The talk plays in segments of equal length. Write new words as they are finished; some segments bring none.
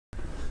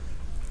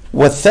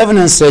What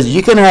Thevenin says,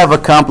 you can have a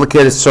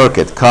complicated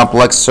circuit,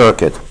 complex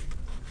circuit.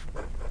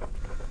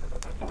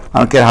 I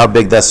don't care how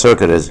big that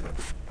circuit is.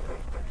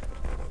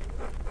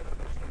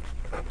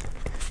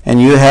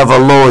 And you have a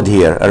load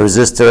here, a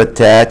resistor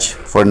attached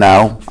for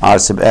now, R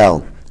sub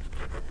L.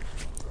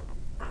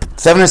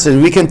 Thevenin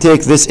says we can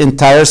take this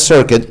entire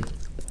circuit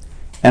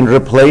and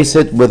replace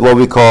it with what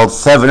we call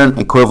Thevenin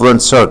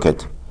equivalent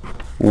circuit.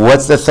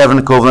 What's the Thevenin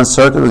equivalent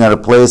circuit? We're going to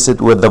replace it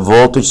with the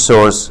voltage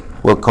source.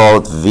 We'll call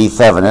it V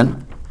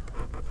Thevenin,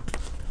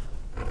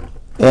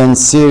 in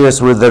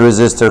series with the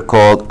resistor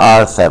called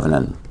R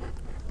Thevenin.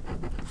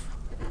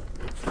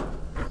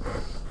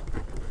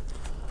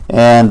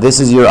 And this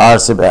is your R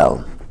sub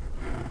L.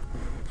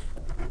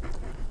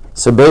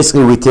 So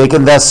basically, we're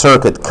taking that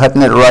circuit,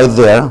 cutting it right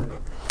there.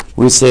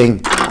 We're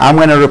saying, I'm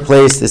going to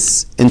replace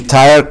this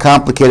entire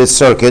complicated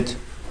circuit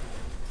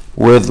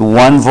with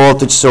one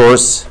voltage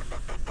source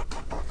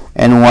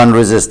and one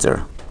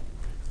resistor.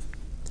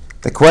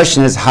 The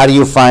question is, how do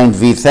you find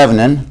V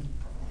Thevenin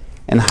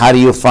and how do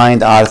you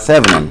find R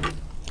Thevenin?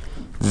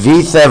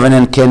 V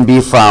Thevenin can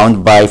be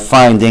found by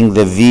finding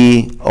the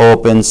V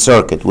open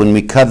circuit. When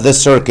we cut the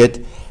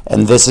circuit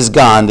and this is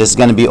gone, this is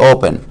going to be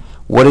open.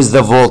 What is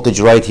the voltage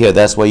right here?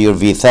 That's why your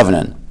V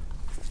Thevenin.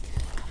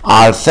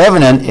 R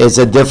Thevenin is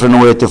a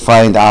different way to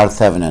find R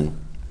Thevenin.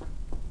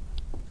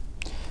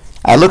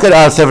 I look at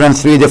R Thevenin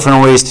three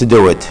different ways to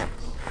do it.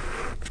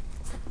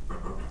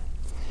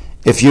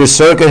 If your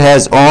circuit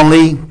has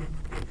only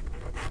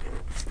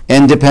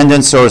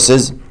independent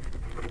sources,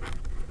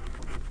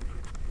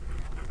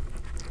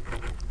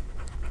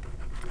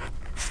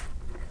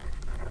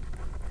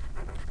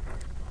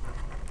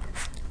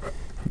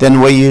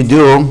 then what you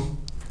do,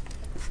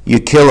 you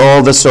kill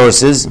all the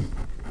sources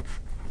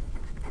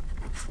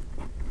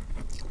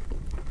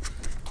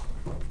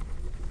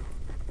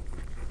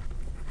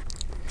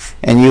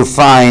and you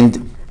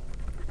find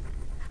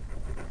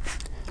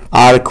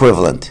R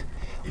equivalent.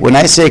 When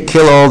I say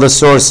kill all the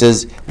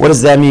sources, what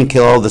does that mean,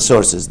 kill all the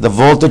sources? The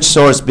voltage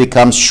source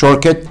becomes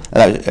short circuit.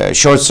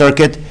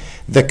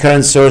 The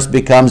current source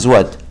becomes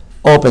what?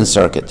 Open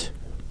circuit.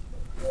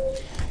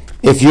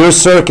 If your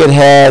circuit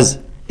has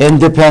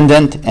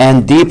independent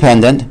and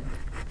dependent,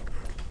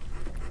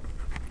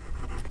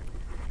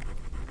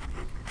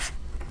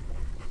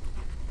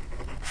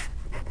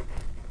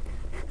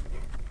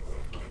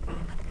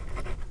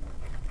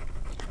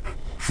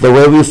 the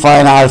way we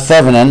find R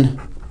Thevenin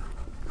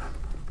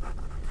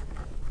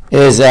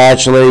is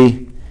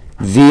actually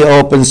V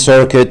open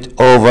circuit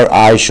over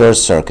I short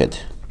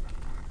circuit.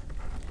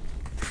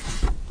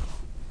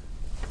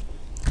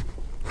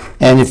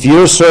 And if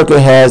your circuit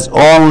has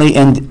only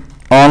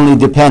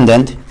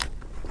dependent,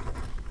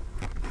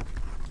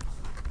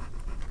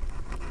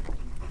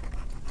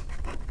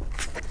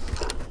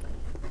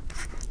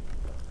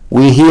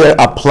 we here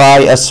apply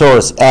a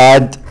source,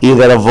 add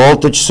either a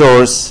voltage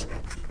source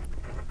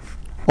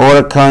or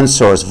a current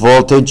source,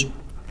 voltage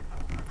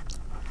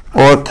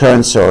or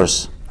current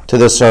source to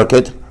the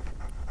circuit.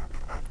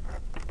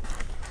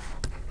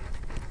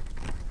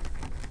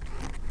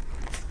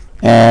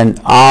 And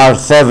R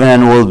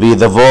Thevenin will be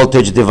the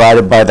voltage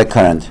divided by the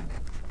current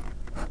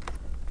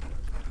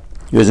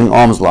using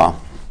Ohm's law.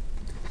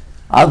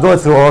 I'll go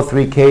through all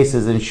three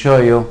cases and show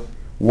you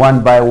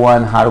one by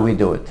one how do we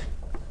do it.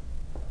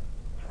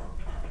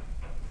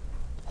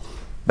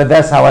 But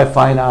that's how I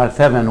find R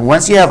Thevenin.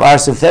 Once you have R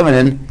sub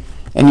Thevenin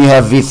and you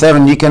have V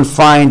Thevenin, you can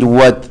find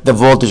what the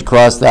voltage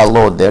across that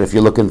load there if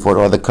you're looking for it,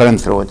 or the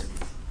current through it.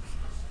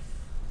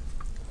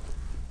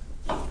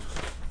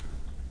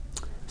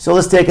 So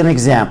let's take an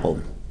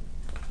example.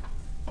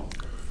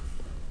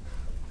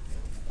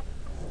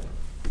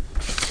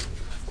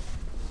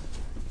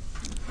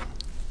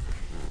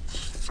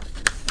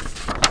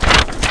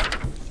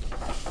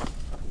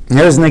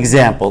 Here's an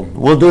example.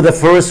 We'll do the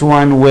first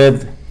one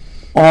with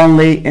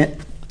only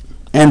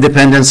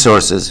independent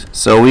sources.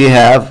 So we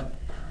have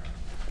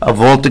a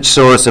voltage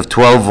source of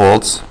 12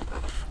 volts.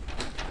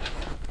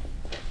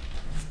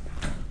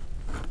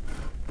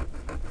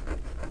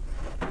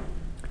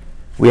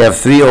 We have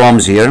 3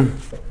 ohms here,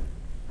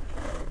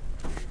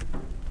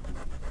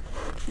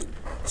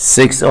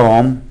 6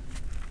 ohm,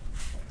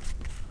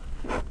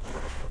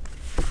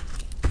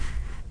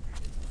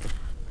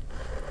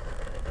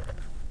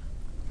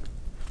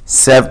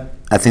 7,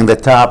 I think the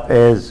top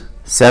is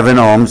 7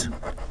 ohms,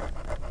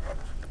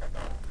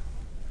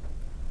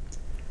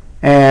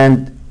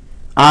 and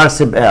R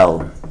sub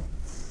L.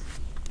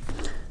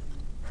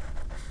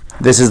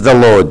 This is the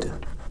load.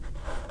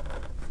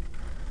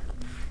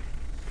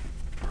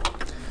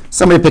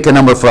 Somebody pick a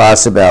number for R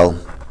sub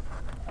L.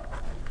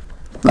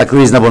 Like a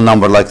reasonable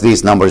number, like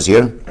these numbers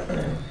here.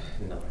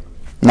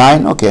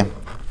 9? Okay.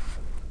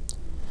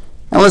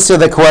 And let's say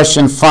the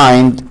question,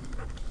 find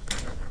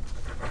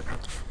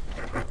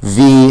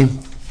V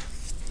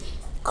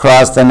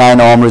cross the 9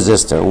 ohm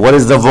resistor. What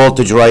is the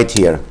voltage right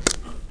here?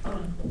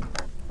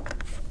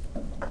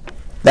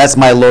 That's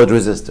my load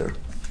resistor.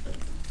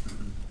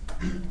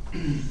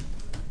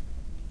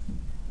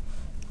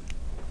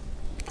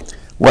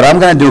 What I'm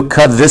going to do,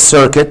 cut this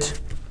circuit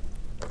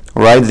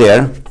right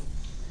there.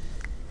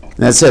 And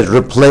that's it.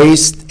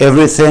 Replace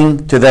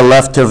everything to the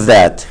left of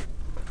that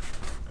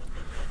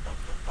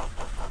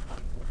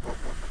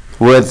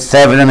with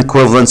Thevenin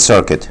equivalent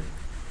circuit.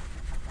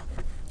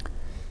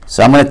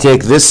 So I'm going to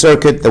take this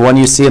circuit, the one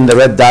you see in the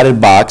red dotted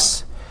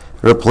box,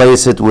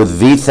 replace it with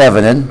V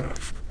Thevenin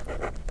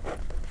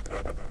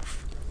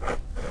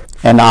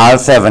and R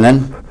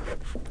Thevenin,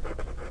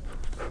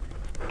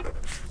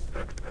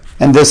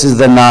 and this is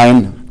the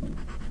 9.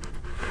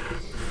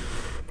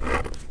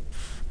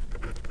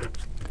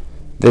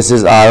 This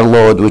is our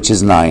load, which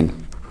is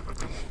 9.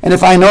 And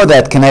if I know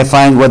that, can I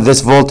find what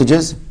this voltage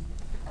is?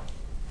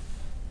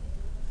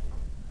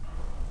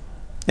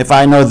 If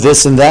I know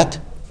this and that,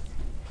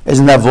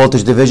 isn't that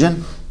voltage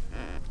division?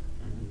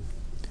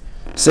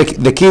 So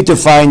the key to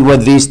find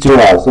what these two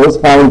are. So let's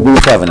find V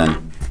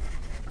Thevenin.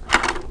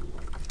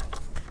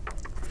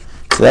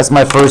 So that's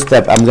my first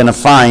step. I'm going to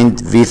find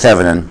V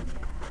Thevenin.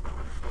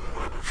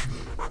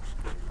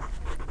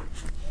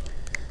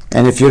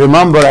 And if you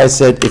remember, I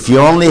said if you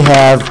only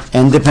have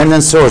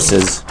independent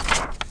sources,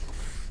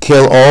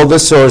 kill all the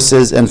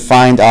sources and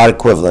find R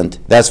equivalent.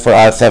 That's for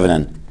R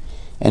Thevenin.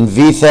 And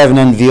V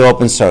Thevenin, V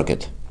open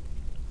circuit.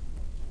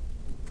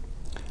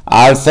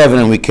 R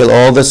Thevenin, we kill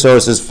all the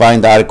sources,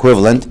 find R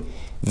equivalent.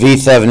 V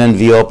Thevenin,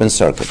 V open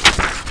circuit.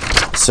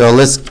 So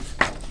let's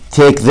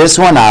take this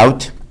one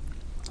out.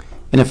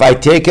 And if I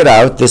take it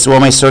out, this is what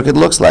my circuit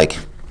looks like.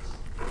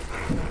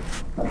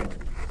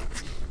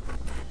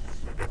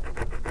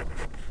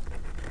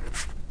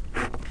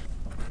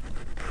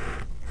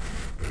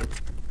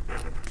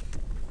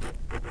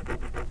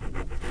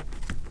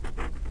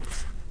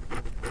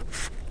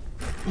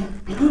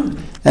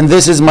 And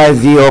this is my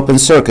V open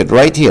circuit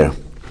right here,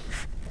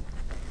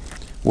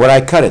 where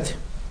I cut it.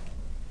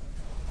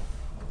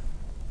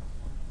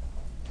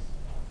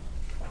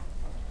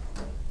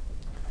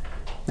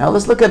 Now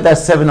let's look at that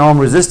 7 ohm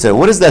resistor.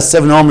 What is that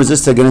 7 ohm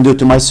resistor going to do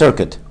to my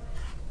circuit?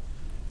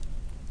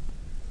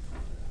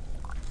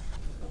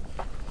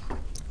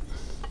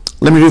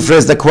 Let me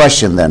rephrase the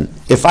question then.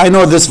 If I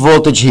know this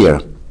voltage here,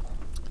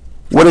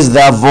 what is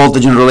that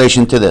voltage in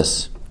relation to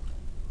this?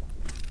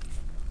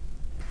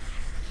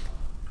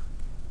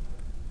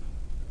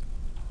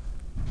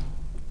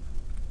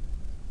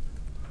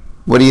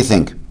 What do you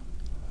think?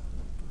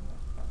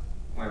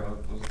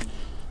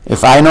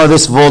 If I know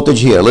this voltage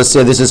here, let's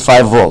say this is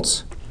 5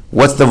 volts.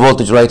 What's the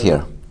voltage right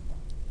here?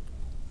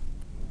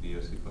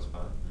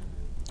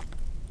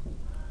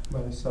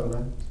 Minus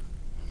 7.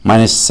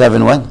 Minus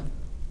 7 what?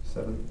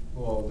 7.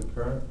 Well, the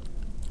current.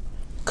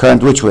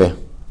 Current which way?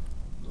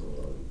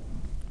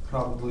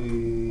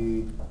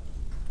 Probably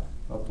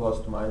a plus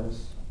to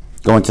minus.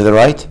 Going to the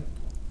right?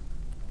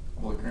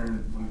 Well, the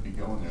current wouldn't be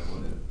going there,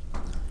 would it?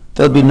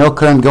 There'll be no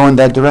current going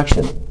that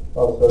direction.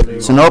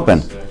 It's an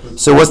open.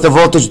 So what's the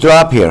voltage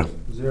drop here?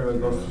 0, it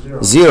goes to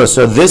 0. 0.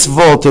 So this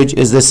voltage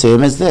is the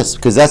same as this,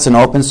 because that's an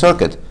open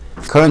circuit.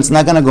 Current's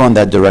not going to go in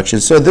that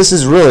direction. So this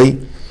is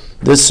really,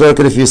 this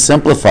circuit, if you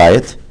simplify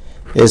it,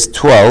 is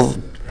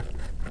 12,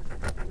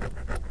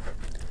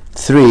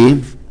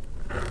 3,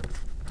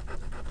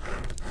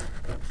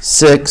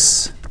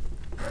 6,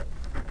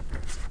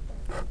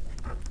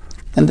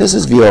 and this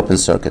is V open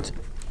circuit.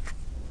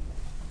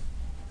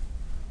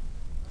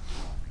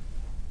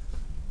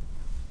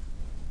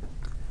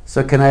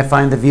 So can I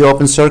find the V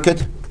open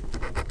circuit,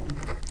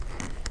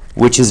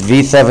 which is V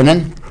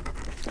Thevenin?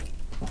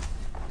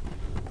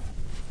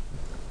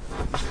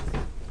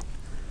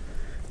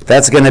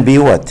 That's going to be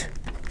what?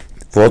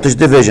 Voltage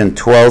division,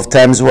 12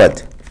 times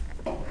what?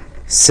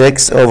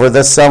 6 over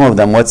the sum of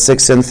them. What's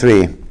 6 and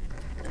 3?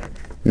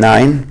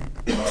 9.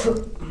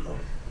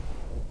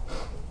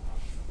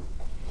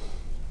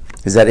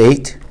 Is that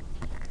 8?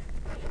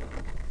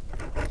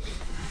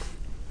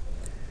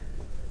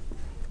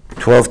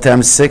 12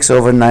 times 6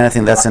 over 9, I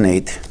think that's an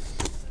 8.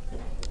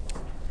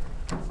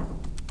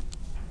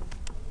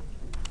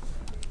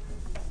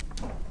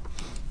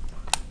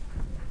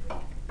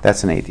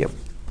 That's an 8, yep.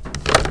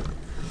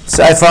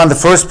 So I found the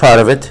first part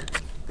of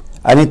it.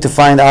 I need to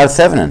find R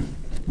Thevenin.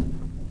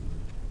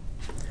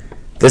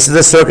 This is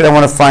the circuit I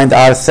want to find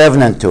R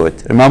Thevenin to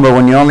it. Remember,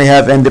 when you only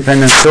have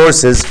independent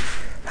sources,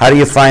 how do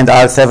you find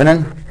R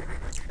Thevenin?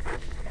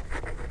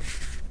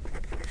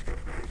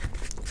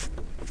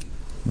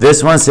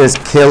 This one says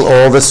kill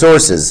all the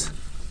sources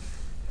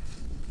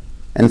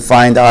and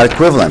find R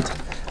equivalent.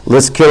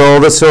 Let's kill all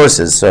the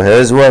sources. So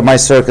here's what my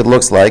circuit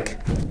looks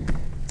like.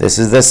 This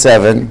is the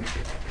 7.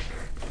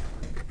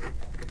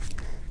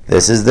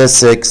 This is the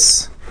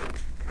 6.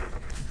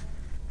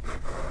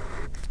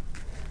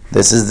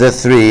 This is the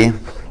 3.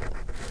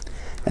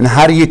 And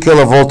how do you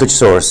kill a voltage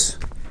source?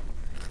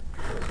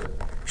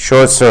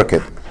 Short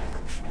circuit.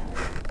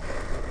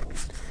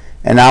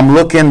 And I'm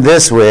looking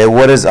this way.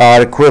 What is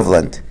R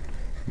equivalent?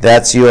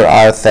 That's your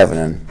R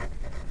Thevenin.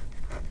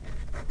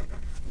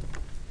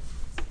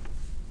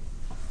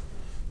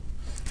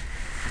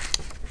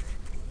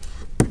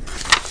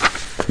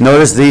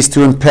 Notice these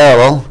two in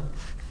parallel.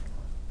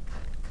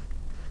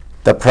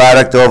 The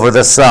product over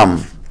the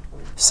sum.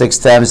 6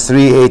 times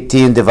 3,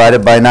 18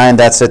 divided by 9,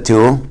 that's a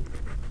 2.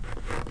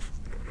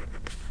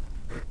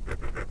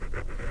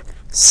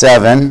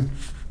 7.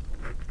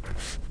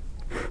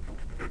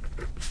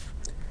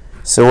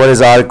 So what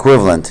is our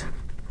equivalent?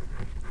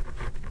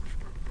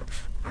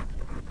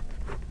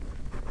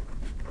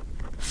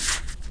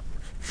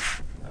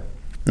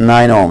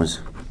 Nine ohms.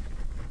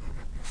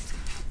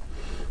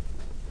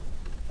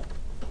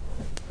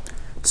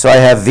 So I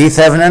have V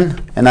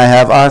Thevenin and I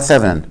have R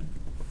Thevenin.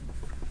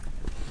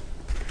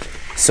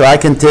 So I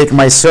can take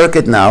my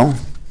circuit now,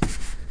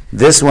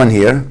 this one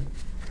here,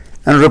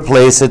 and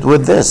replace it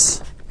with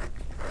this.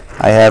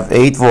 I have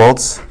 8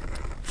 volts,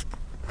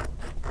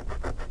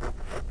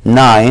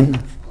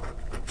 9,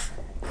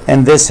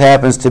 and this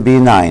happens to be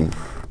 9.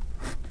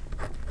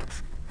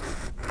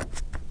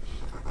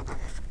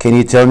 Can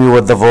you tell me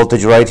what the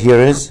voltage right here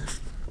is?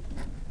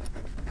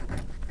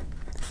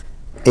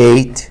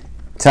 8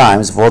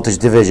 times voltage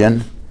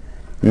division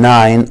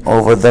 9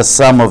 over the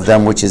sum of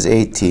them, which is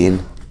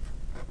 18.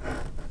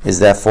 Is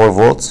that 4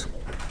 volts?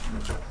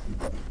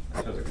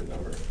 That's a good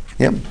number.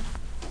 Yep,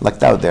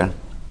 lucked out there.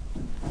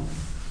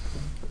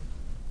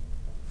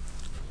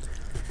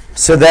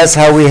 So that's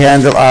how we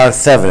handle our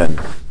Thevenin.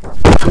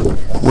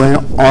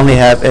 We only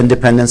have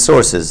independent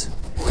sources.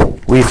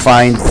 We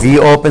find V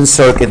open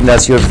circuit, and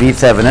that's your V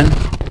Thevenin.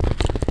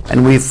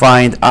 And we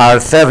find R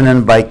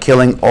Thevenin by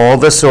killing all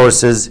the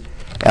sources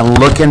and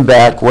looking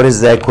back, what is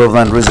the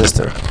equivalent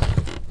resistor?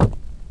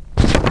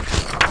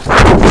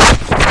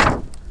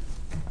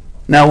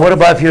 Now, what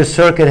about if your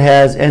circuit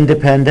has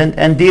independent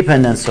and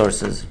dependent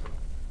sources?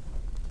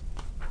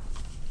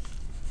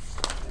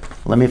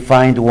 Let me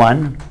find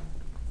one.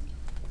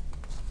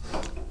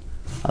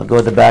 I'll go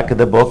to the back of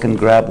the book and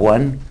grab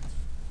one.